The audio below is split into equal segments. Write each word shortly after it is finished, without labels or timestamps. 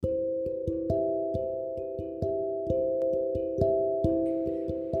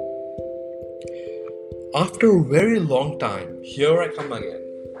After a very long time, here I come again,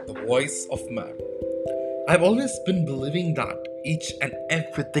 the voice of man. I've always been believing that each and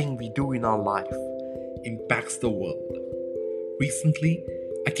everything we do in our life impacts the world. Recently,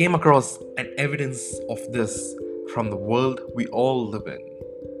 I came across an evidence of this from the world we all live in.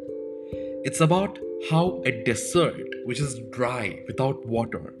 It's about how a desert, which is dry without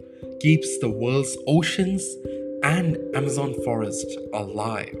water, keeps the world's oceans and Amazon forest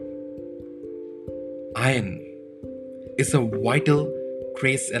alive. Iron is a vital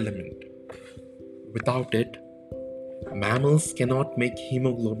trace element. Without it, mammals cannot make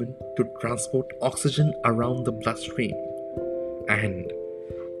hemoglobin to transport oxygen around the bloodstream, and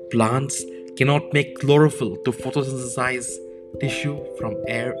plants cannot make chlorophyll to photosynthesize tissue from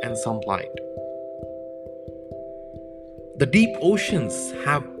air and sunlight. The deep oceans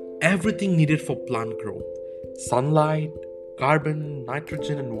have everything needed for plant growth: sunlight, carbon,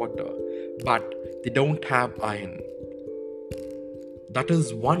 nitrogen, and water, but they don't have iron. That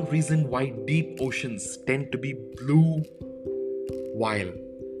is one reason why deep oceans tend to be blue while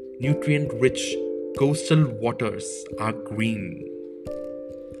nutrient rich coastal waters are green.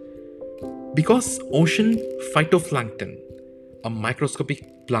 Because ocean phytoplankton, a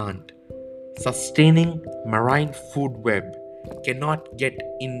microscopic plant sustaining marine food web, cannot get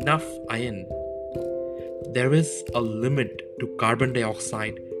enough iron, there is a limit to carbon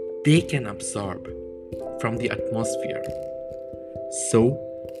dioxide they can absorb from the atmosphere. So,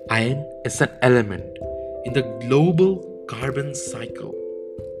 iron is an element in the global carbon cycle.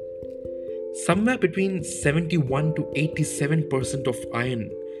 Somewhere between 71 to 87% of iron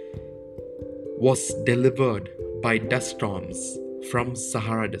was delivered by dust storms from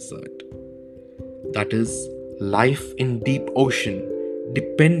Sahara Desert. That is, life in deep ocean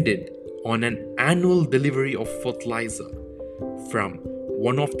depended on an annual delivery of fertilizer from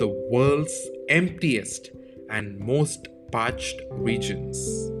one of the world's emptiest and most parched regions.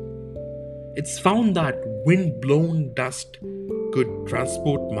 It's found that wind blown dust could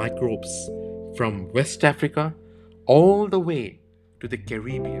transport microbes from West Africa all the way to the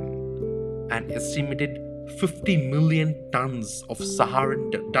Caribbean. An estimated 50 million tons of Saharan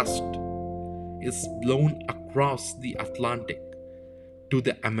dust is blown across the Atlantic to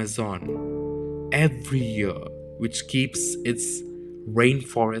the Amazon every year, which keeps its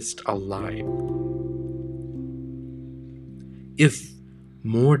rainforest alive. If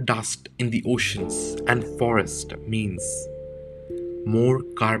more dust in the oceans and forest means more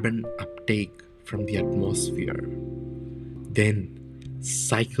carbon uptake from the atmosphere, then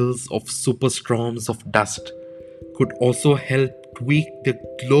cycles of superstorms of dust could also help tweak the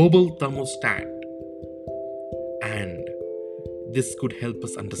global thermostat, and this could help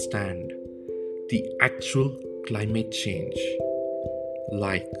us understand the actual climate change,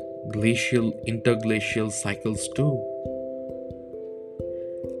 like glacial interglacial cycles too.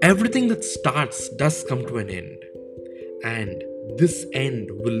 Everything that starts does come to an end, and this end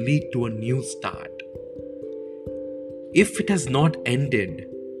will lead to a new start. If it has not ended,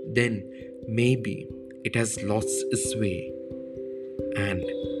 then maybe it has lost its way, and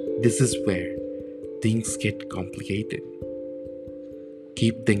this is where things get complicated.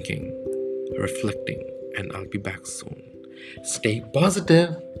 Keep thinking, reflecting, and I'll be back soon. Stay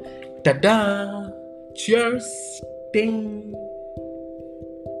positive. Ta-da! Cheers! Ding!